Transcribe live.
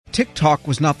TikTok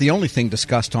was not the only thing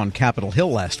discussed on Capitol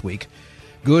Hill last week.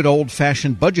 Good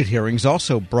old-fashioned budget hearings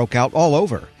also broke out all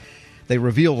over. They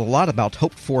revealed a lot about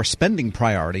hoped-for spending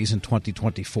priorities in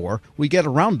 2024. We get a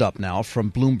roundup now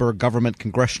from Bloomberg government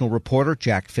congressional reporter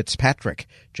Jack Fitzpatrick.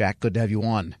 Jack, good to have you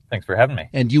on. Thanks for having me.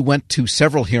 And you went to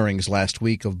several hearings last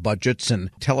week of budgets, and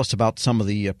tell us about some of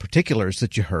the particulars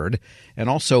that you heard, and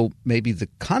also maybe the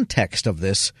context of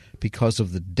this because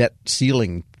of the debt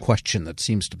ceiling question that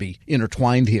seems to be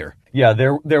intertwined here. Yeah,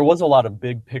 there was a lot of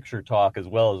big picture talk as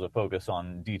well as a focus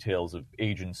on details of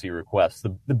agency requests.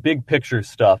 The big picture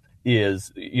stuff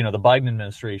is, the Biden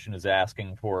administration is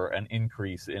asking for an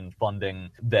increase in funding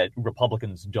that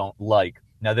Republicans don't like.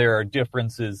 Now, there are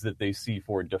differences that they see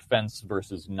for defense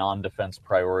versus non-defense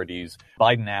priorities.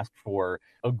 Biden asked for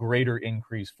a greater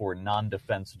increase for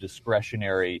non-defense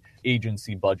discretionary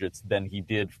agency budgets than he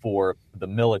did for the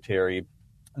military.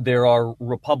 There are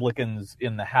Republicans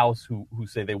in the House who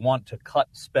say they want to cut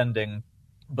spending,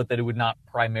 but that it would not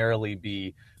primarily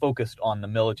be focused on the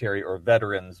military or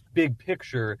veterans. Big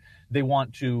picture, they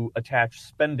want to attach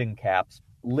spending caps,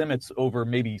 limits over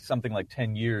maybe something like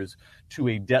 10 years to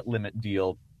a debt limit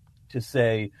deal to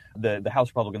say the House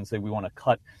Republicans say we want to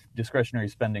cut discretionary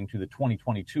spending to the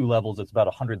 2022 levels. It's about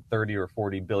 $130 or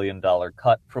 $40 billion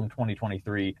cut from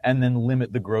 2023, and then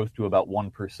limit the growth to about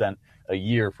 1% a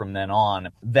year from then on.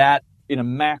 That, in a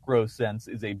macro sense,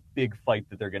 is a big fight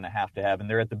that they're going to have, and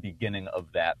they're at the beginning of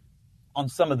that. On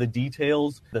some of the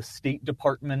details, the State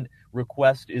Department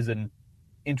request is an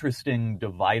interesting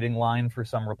dividing line for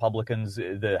some Republicans.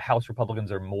 The House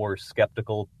Republicans are more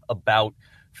skeptical about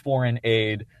foreign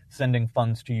aid, sending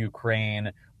funds to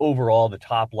Ukraine, overall the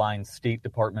top line State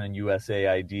Department and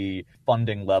USAID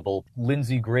funding level.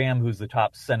 Lindsey Graham, who's the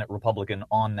top Senate Republican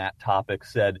on that topic,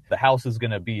 said the House is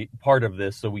going to be part of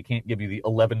this, so we can't give you the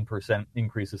 11%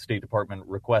 increase the State Department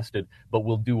requested, but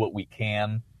we'll do what we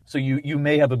can. So you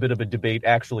may have a bit of a debate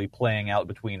actually playing out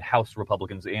between House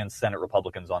Republicans and Senate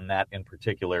Republicans on that in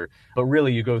particular. But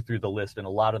really, you go through the list, and a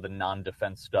lot of the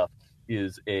non-defense stuff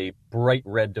is a bright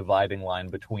red dividing line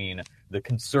between the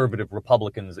conservative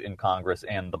Republicans in Congress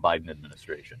and the Biden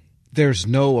administration. There's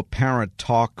no apparent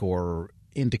talk or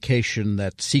indication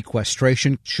that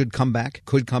sequestration could come back?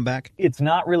 It's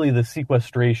not really the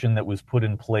sequestration that was put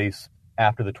in place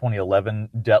after the 2011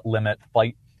 debt limit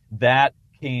fight. That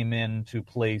came into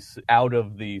place out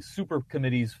of the super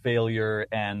committee's failure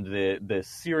and the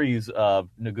series of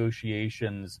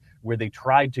negotiations where they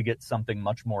tried to get something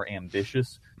much more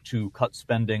ambitious to cut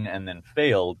spending and then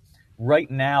failed. Right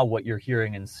now, what you're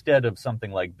hearing instead of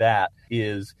something like that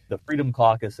is the Freedom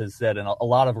Caucus has said, and a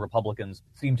lot of Republicans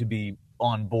seem to be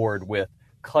on board with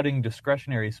cutting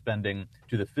discretionary spending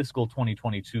to the fiscal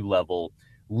 2022 level,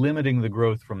 limiting the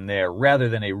growth from there rather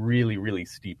than a really, really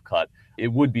steep cut.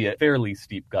 It would be a fairly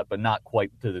steep cut, but not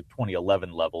quite to the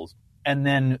 2011 levels. And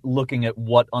then looking at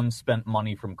what unspent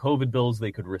money from COVID bills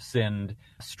they could rescind,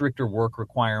 stricter work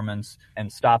requirements,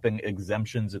 and stopping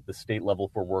exemptions at the state level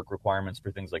for work requirements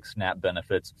for things like SNAP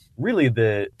benefits. Really,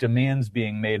 the demands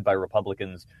being made by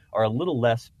Republicans are a little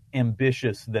less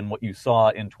ambitious than what you saw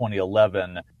in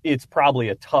 2011. It's probably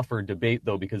a tougher debate,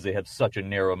 though, because they have such a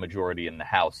narrow majority in the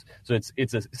House. So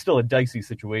it's still a dicey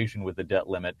situation with the debt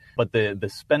limit, but the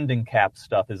spending cap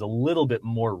stuff is a little bit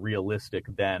more realistic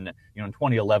than, in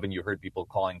 2011 you heard people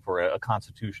calling for a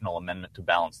constitutional amendment to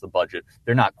balance the budget.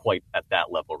 They're not quite at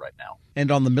that level right now.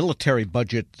 And on the military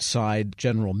budget side,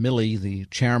 General Milley, the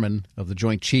chairman of the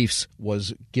Joint Chiefs,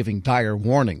 was giving dire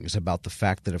warnings about the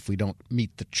fact that if we don't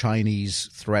meet the Chinese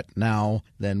threat now,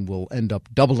 then we'll end up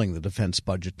doubling the defense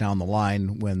budget down the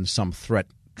line when some threat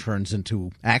turns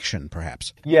into action,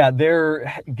 perhaps. Yeah,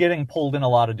 they're getting pulled in a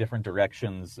lot of different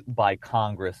directions by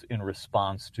Congress in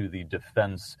response to the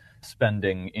defense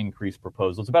spending increase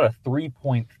proposal. It's about a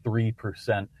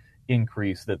 3.3%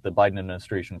 increase that the Biden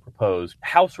administration proposed.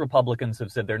 House Republicans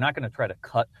have said they're not going to try to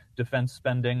cut defense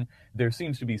spending. There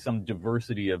seems to be some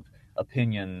diversity of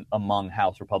opinion among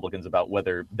House Republicans about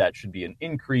whether that should be an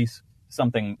increase,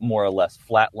 something more or less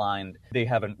flatlined. They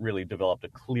haven't really developed a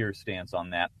clear stance on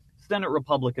that. Senate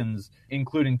Republicans,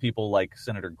 including people like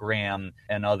Senator Graham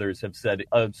and others, have said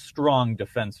a strong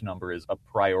defense number is a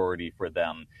priority for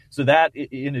them. So that,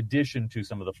 in addition to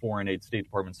some of the foreign aid, State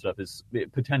Department stuff, is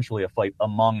potentially a fight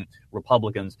among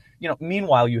Republicans.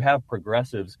 Meanwhile, you have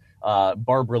progressives.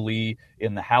 Barbara Lee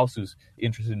in the House, who's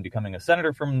interested in becoming a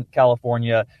senator from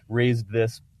California, raised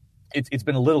this. It's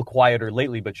been a little quieter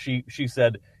lately, but she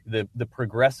said the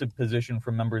progressive position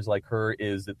from members like her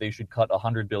is that they should cut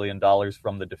 $100 billion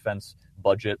from the defense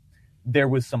budget. There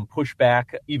was some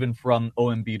pushback even from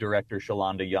OMB Director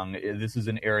Shalanda Young. This is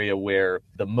an area where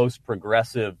the most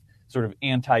progressive sort of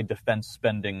anti-defense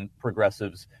spending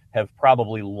progressives have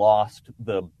probably lost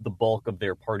the bulk of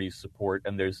their party's support,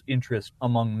 and there's interest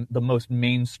among the most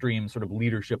mainstream sort of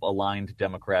leadership-aligned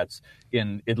Democrats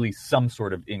in at least some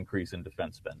sort of increase in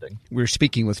defense spending. We're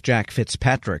speaking with Jack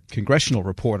Fitzpatrick, congressional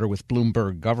reporter with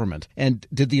Bloomberg Government. And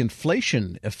did the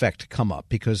inflation effect come up?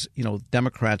 Because,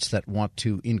 Democrats that want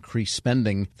to increase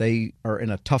spending, they are in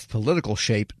a tough political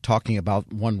shape, talking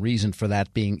about one reason for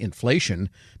that being inflation,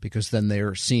 because then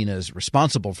they're seen as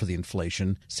responsible for the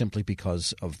inflation simply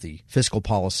because of the fiscal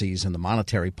policies and the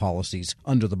monetary policies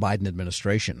under the Biden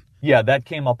administration. Yeah, that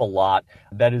came up a lot.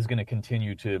 That is going to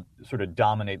continue to sort of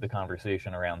dominate the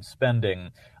conversation around spending.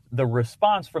 The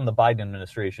response from the Biden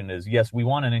administration is, yes, we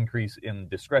want an increase in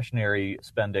discretionary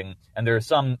spending. And there are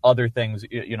some other things,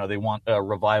 they want a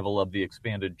revival of the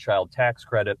expanded child tax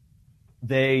credit.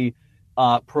 They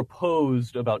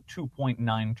proposed about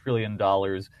 $2.9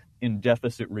 trillion in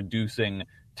deficit reducing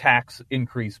tax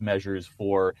increase measures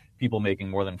for people making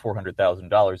more than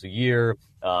 $400,000 a year,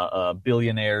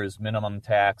 billionaires, minimum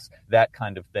tax, that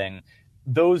kind of thing.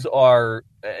 Those are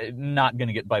not going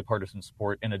to get bipartisan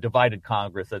support in a divided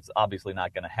Congress. That's obviously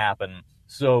not going to happen.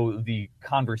 So the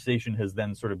conversation has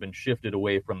then sort of been shifted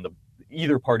away from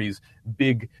either party's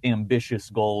big, ambitious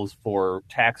goals for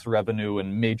tax revenue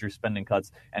and major spending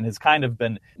cuts, and has kind of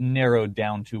been narrowed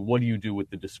down to what do you do with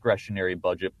the discretionary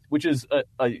budget, which is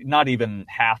not even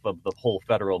half of the whole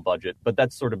federal budget, but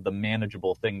that's sort of the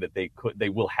manageable thing that they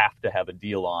will have to have a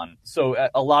deal on. So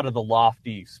a lot of the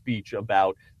lofty speech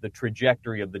about the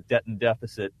trajectory of the debt and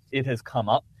deficit, it has come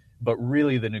up. But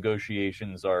really, the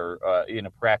negotiations are, in a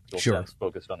practical sense,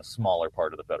 focused on a smaller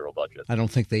part of the federal budget. I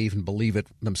don't think they even believe it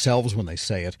themselves when they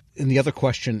say it. And the other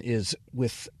question is,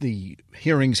 with the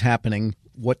hearings happening,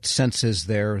 what sense is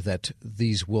there that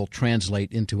these will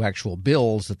translate into actual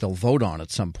bills that they'll vote on at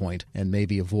some point and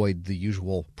maybe avoid the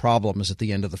usual problems at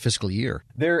the end of the fiscal year?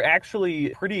 They're actually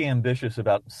pretty ambitious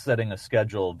about setting a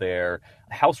schedule there.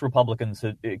 House Republicans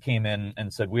came in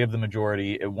and said, we have the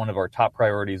majority. One of our top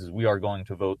priorities is we are going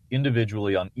to vote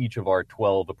individually on each of our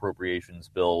 12 appropriations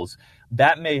bills.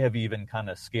 That may have even kind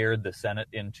of scared the Senate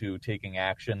into taking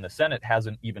action. The Senate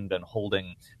hasn't even been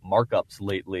holding markups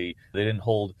lately. They didn't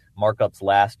hold markups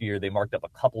last year. They marked up a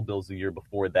couple bills the year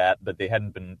before that, but they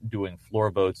hadn't been doing floor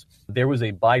votes. There was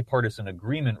a bipartisan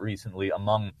agreement recently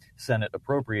among Senate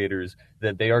appropriators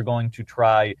that they are going to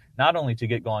try not only to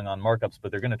get going on markups, but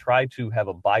they're going to try to have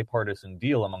a bipartisan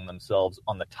deal among themselves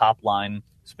on the top line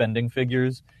spending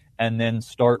figures, and then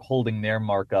start holding their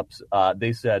markups.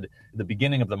 They said the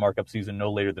beginning of the markup season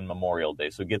no later than Memorial Day.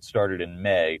 So get started in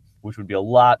May, which would be a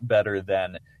lot better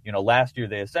than, last year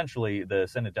the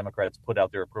Senate Democrats put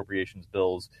out their appropriations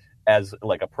bills as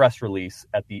like a press release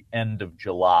at the end of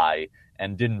July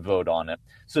and didn't vote on it.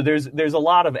 So there's a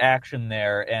lot of action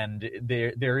there, and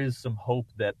there is some hope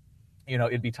that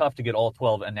it'd be tough to get all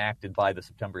 12 enacted by the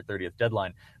September 30th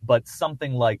deadline, but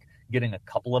something like getting a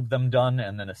couple of them done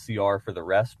and then a CR for the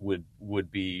rest would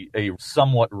be a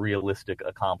somewhat realistic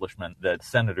accomplishment that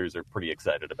senators are pretty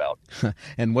excited about.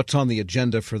 And what's on the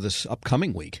agenda for this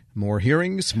upcoming week? More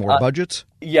hearings, more budgets?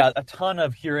 Yeah, a ton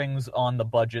of hearings on the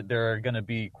budget. There are going to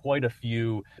be quite a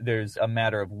few. There's a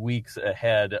matter of weeks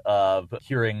ahead of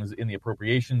hearings in the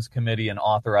Appropriations Committee and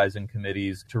authorizing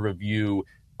committees to review.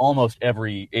 Almost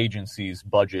every agency's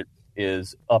budget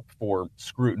is up for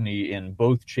scrutiny in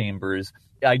both chambers.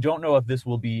 I don't know if this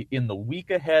will be in the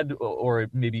week ahead or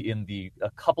maybe in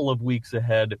a couple of weeks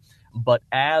ahead, but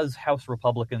as House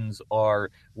Republicans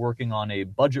are working on a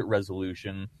budget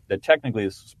resolution that technically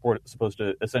is supposed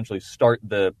to essentially start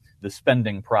the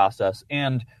spending process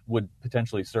and would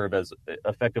potentially serve as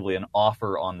effectively an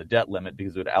offer on the debt limit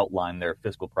because it would outline their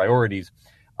fiscal priorities,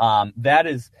 that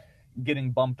is getting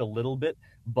bumped a little bit.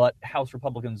 But House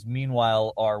Republicans,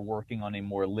 meanwhile, are working on a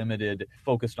more limited,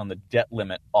 focused on the debt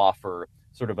limit offer,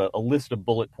 sort of a list of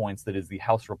bullet points that is the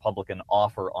House Republican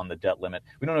offer on the debt limit.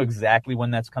 We don't know exactly when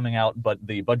that's coming out, but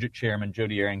the budget chairman,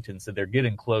 Jody Arrington, said they're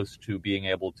getting close to being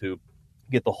able to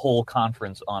get the whole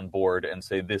conference on board and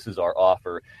say, this is our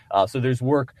offer. So there's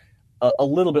work a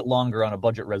little bit longer on a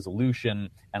budget resolution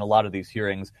and a lot of these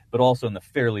hearings, but also in the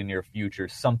fairly near future,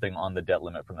 something on the debt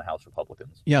limit from the House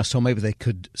Republicans. Yeah, so maybe they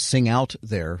could sing out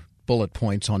their bullet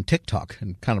points on TikTok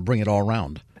and kind of bring it all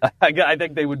around. I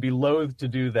think they would be loath to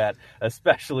do that,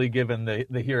 especially given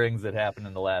the hearings that happened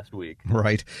in the last week.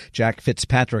 Right. Jack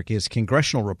Fitzpatrick is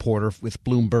congressional reporter with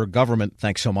Bloomberg Government.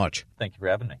 Thanks so much. Thank you for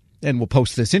having me. And we'll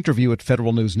post this interview at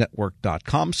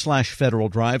federalnewsnetwork.com/Federal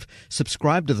Drive.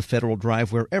 Subscribe to the Federal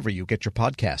Drive wherever you get your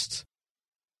podcasts.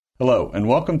 Hello, and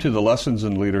welcome to the Lessons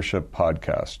in Leadership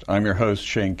podcast. I'm your host,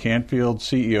 Shane Canfield,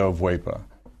 CEO of WEPA.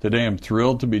 Today I'm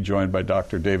thrilled to be joined by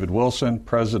Dr. David Wilson,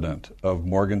 president of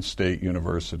Morgan State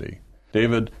University.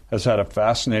 David has had a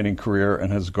fascinating career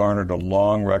and has garnered a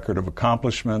long record of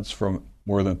accomplishments from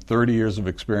more than 30 years of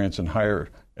experience in higher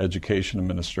education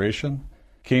administration.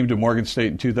 Came to Morgan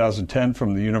State in 2010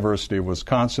 from the University of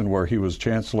Wisconsin, where he was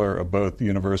chancellor of both the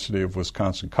University of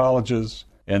Wisconsin Colleges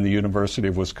and the University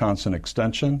of Wisconsin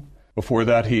Extension. Before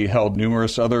that, he held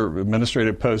numerous other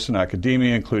administrative posts in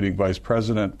academia, including vice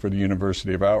president for the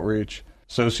University of Outreach,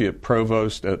 associate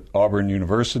provost at Auburn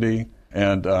University,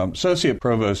 and associate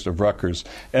provost of Rutgers.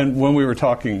 And when we were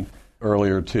talking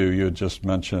earlier, too, you had just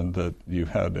mentioned that you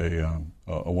had a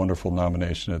wonderful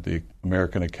nomination at the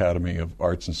American Academy of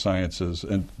Arts and Sciences.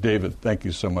 And David, thank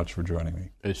you so much for joining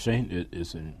me. Shane, it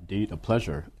is indeed a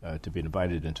pleasure to be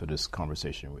invited into this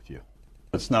conversation with you.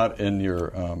 It's not in your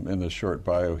in the short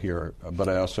bio here, but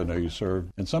I also know you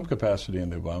served in some capacity in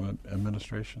the Obama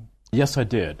administration. Yes, I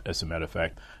did, as a matter of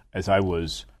fact. As I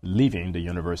was leaving the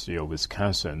University of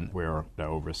Wisconsin, where I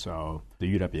oversaw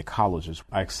the UW colleges,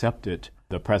 I accepted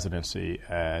the presidency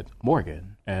at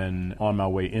Morgan. And on my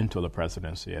way into the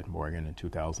presidency at Morgan in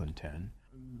 2010,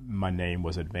 my name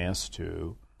was advanced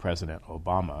to President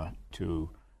Obama to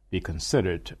be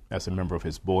considered as a member of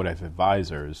his board of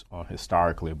advisors on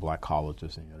historically black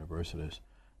colleges and universities.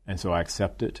 And so I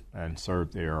accepted and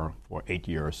served there for 8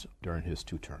 years during his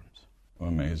 2 terms.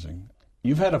 Amazing.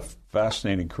 You've had a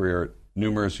fascinating career at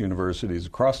numerous universities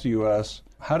across the U.S.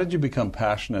 How did you become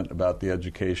passionate about the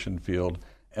education field,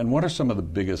 and what are some of the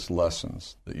biggest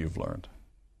lessons that you've learned?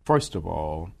 First of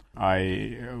all,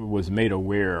 I was made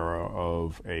aware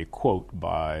of a quote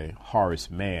by Horace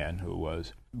Mann, who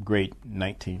was a great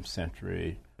 19th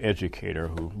century educator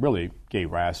who really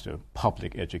gave rise to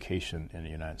public education in the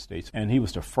United States. And he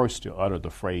was the first to utter the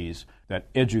phrase that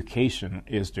education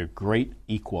is the great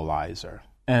equalizer.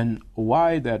 And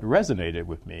why that resonated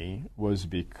with me was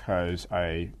because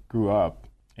I grew up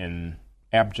in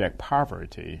abject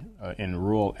poverty in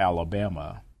rural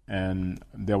Alabama, and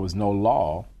there was no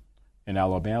law in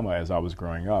Alabama as I was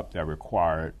growing up that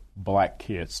required black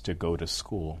kids to go to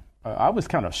school. I was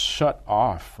kind of shut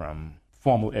off from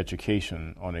formal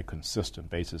education on a consistent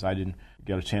basis. I didn't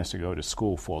get a chance to go to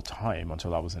school full time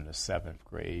until I was in the 7th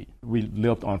grade. We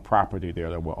lived on property there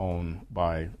that were owned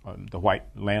by the white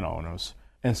landowners.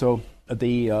 And so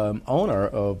the owner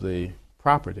of the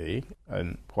property, a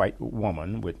white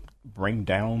woman, would bring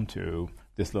down to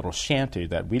this little shanty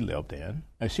that we lived in,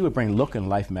 and she would bring Look and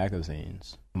Life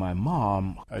magazines. My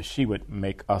mom, she would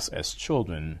make us as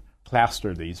children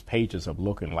plaster these pages of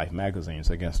Look and Life magazines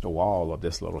against the wall of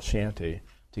this little shanty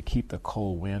to keep the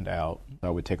cold wind out. I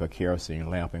would take a kerosene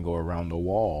lamp and go around the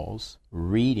walls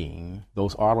reading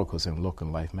those articles in Look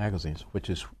and Life magazines, which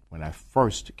is when I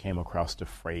first came across the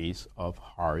phrase of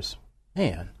Horace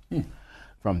Mann.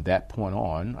 From that point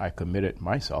on, I committed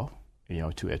myself,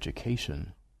 to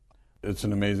education. It's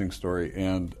an amazing story,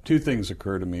 and 2 things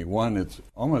occur to me. One, it's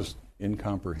almost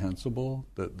incomprehensible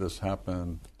that this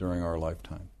happened during our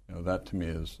lifetime. That to me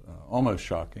is almost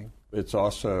shocking. It's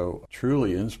also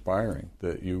truly inspiring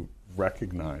that you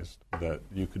recognized that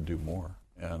you could do more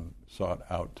and sought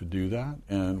out to do that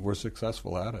and were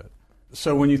successful at it.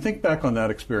 So when you think back on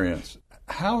that experience,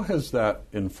 how has that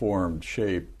informed,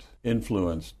 shaped,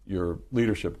 influenced your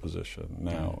leadership position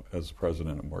now as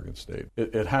president of Morgan State?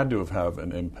 It had to have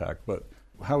an impact, but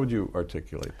how would you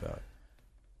articulate that?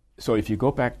 So if you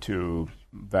go back to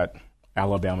that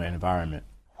Alabama environment,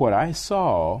 what I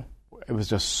saw, it was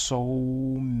just so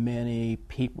many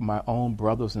people, my own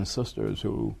brothers and sisters,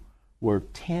 who were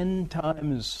 10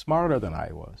 times smarter than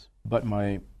I was. But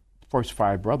my first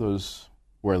 5 brothers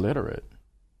were illiterate.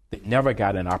 They never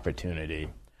got an opportunity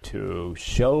to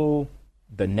show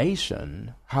the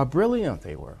nation how brilliant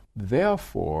they were.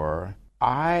 Therefore,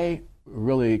 I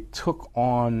really took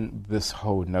on this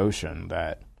whole notion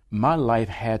that my life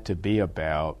had to be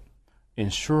about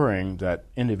ensuring that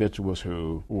individuals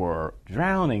who were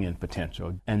drowning in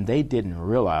potential and they didn't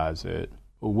realize it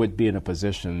would be in a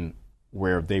position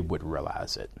where they would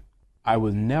realize it. I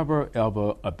was never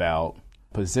ever about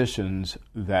positions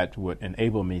that would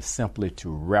enable me simply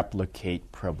to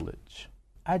replicate privilege.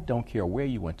 I don't care where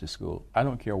you went to school. I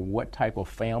don't care what type of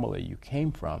family you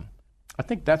came from. I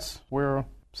think that's where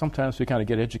sometimes we kind of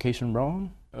get education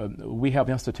wrong. We have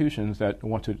institutions that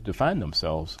want to define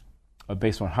themselves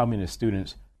based on how many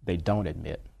students they don't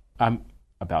admit. I'm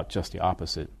about just the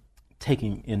opposite,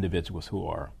 taking individuals who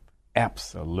are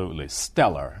absolutely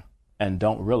stellar and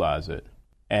don't realize it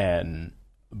and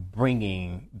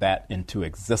bringing that into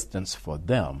existence for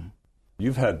them.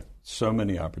 You've had so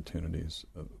many opportunities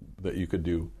that you could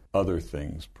do other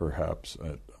things, perhaps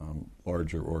at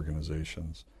larger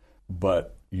organizations.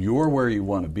 But you're where you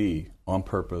want to be on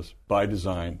purpose, by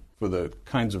design, for the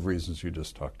kinds of reasons you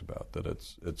just talked about, that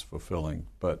it's fulfilling.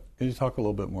 But can you talk a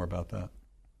little bit more about that?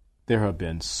 There have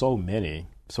been so many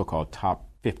so-called top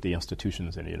 50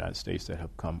 institutions in the United States that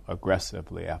have come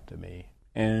aggressively after me.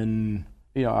 And,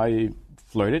 I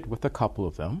flirted with a couple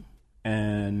of them,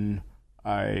 and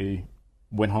I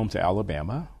went home to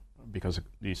Alabama because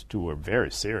these two were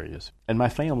very serious. And my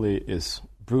family is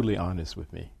brutally honest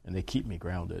with me, and they keep me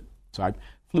grounded. So I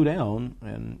flew down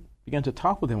and began to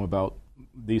talk with them about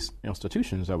these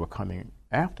institutions that were coming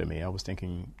after me. I was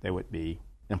thinking they would be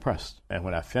impressed. And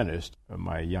when I finished,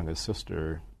 my youngest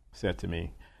sister said to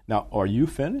me, "Now, are you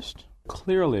finished?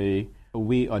 Clearly,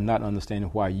 we are not understanding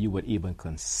why you would even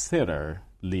consider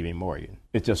leaving Morgan."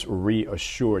 It just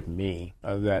reassured me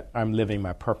that I'm living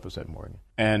my purpose at Morgan.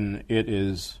 And it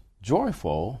is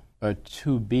joyful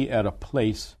to be at a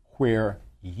place where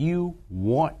you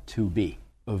want to be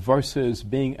versus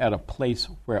being at a place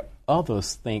where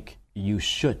others think you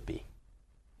should be.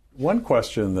 One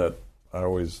question that I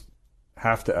always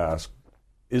have to ask,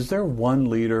 is there one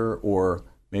leader or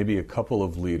maybe a couple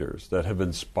of leaders that have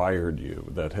inspired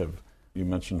you, you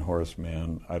mentioned Horace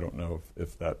Mann, I don't know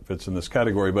if that fits in this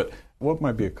category, but what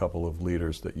might be a couple of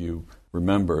leaders that you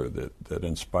remember that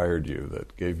inspired you,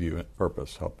 that gave you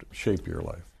purpose, helped shape your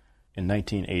life? In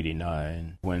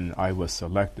 1989, when I was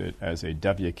selected as a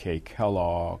W.K.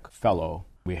 Kellogg Fellow,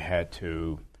 we had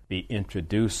to be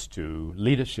introduced to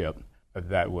leadership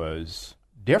that was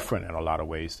different in a lot of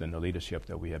ways than the leadership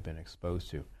that we had been exposed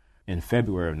to. In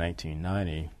February of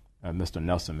 1990, Mr.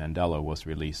 Nelson Mandela was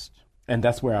released. And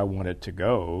that's where I wanted to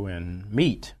go and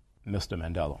meet Mr.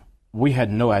 Mandela. We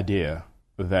had no idea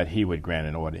that he would grant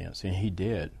an audience, and he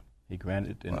did. He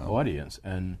granted an audience,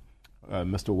 and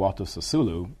Mr. Walter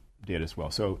Sisulu did as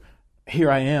well. So here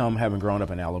I am, having grown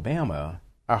up in Alabama.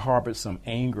 I harbored some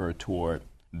anger toward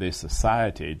the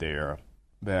society there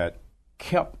that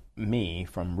kept me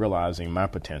from realizing my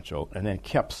potential, and then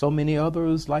kept so many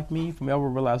others like me from ever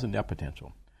realizing their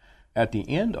potential. At the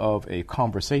end of a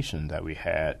conversation that we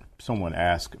had, someone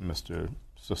asked Mr.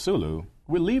 Sisulu,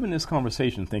 "We're leaving this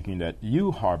conversation thinking that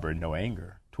you harbor no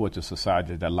anger towards a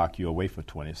society that locked you away for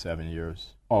 27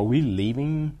 years. Are we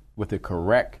leaving with the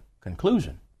correct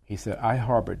conclusion?" He said, "I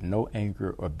harbored no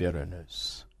anger or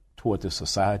bitterness towards a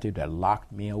society that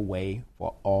locked me away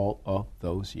for all of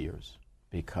those years,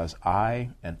 because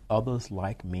I and others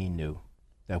like me knew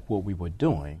that what we were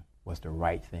doing was the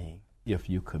right thing. If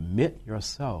you commit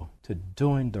yourself to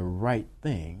doing the right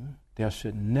thing, there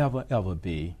should never, ever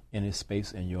be any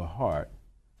space in your heart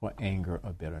for anger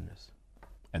or bitterness."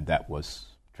 And that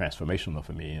was transformational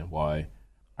for me, and why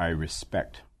I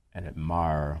respect and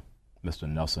admire Mr.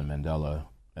 Nelson Mandela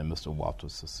and Mr. Walter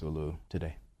Sisulu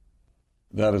today.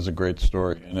 That is a great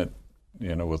story, and it,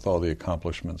 with all the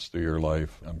accomplishments through your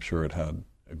life, I'm sure it had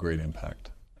a great impact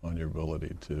on your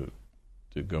ability to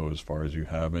go as far as you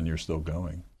have, and you're still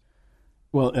going.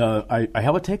 Well, I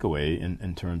have a takeaway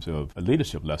in terms of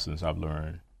leadership lessons I've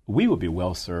learned. We would be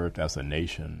well served as a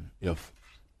nation if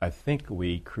I think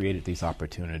we created these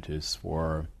opportunities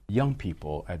for young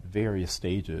people at various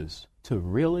stages to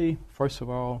really, first of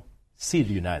all, see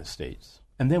the United States.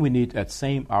 And then we need that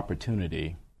same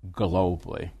opportunity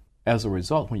globally. As a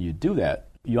result, when you do that,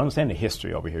 you understand the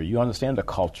history over here, you understand the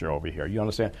culture over here, and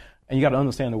you got to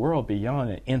understand the world beyond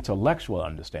an intellectual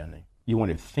understanding. You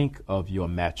want to think of your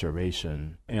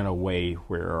maturation in a way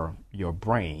where your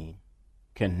brain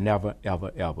can never,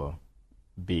 ever, ever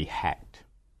be hacked.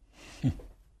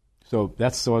 So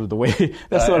that's sort of the way.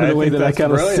 That's sort of the way that I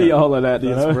kind of see all of that.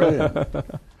 That's brilliant.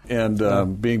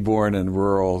 And being born in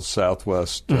rural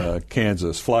Southwest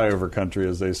Kansas, flyover country,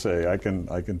 as they say, I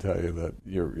can tell you that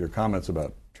your comments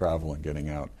about travel and getting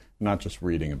out, not just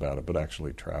reading about it, but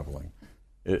actually traveling,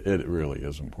 it really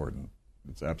is important.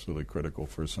 It's absolutely critical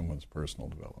for someone's personal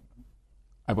development.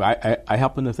 I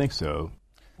happen to think so.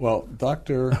 Well,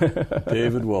 Dr.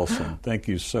 David Wilson, thank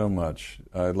you so much.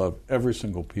 I love every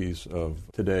single piece of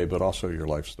today, but also your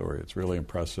life story. It's really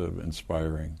impressive,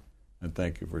 inspiring, and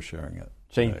thank you for sharing it.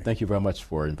 Shane, thank you very much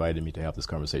for inviting me to have this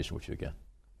conversation with you again.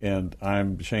 And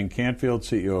I'm Shane Canfield,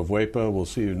 CEO of WEPA. We'll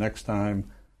see you next time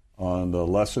on the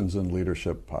Lessons in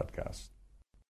Leadership podcast.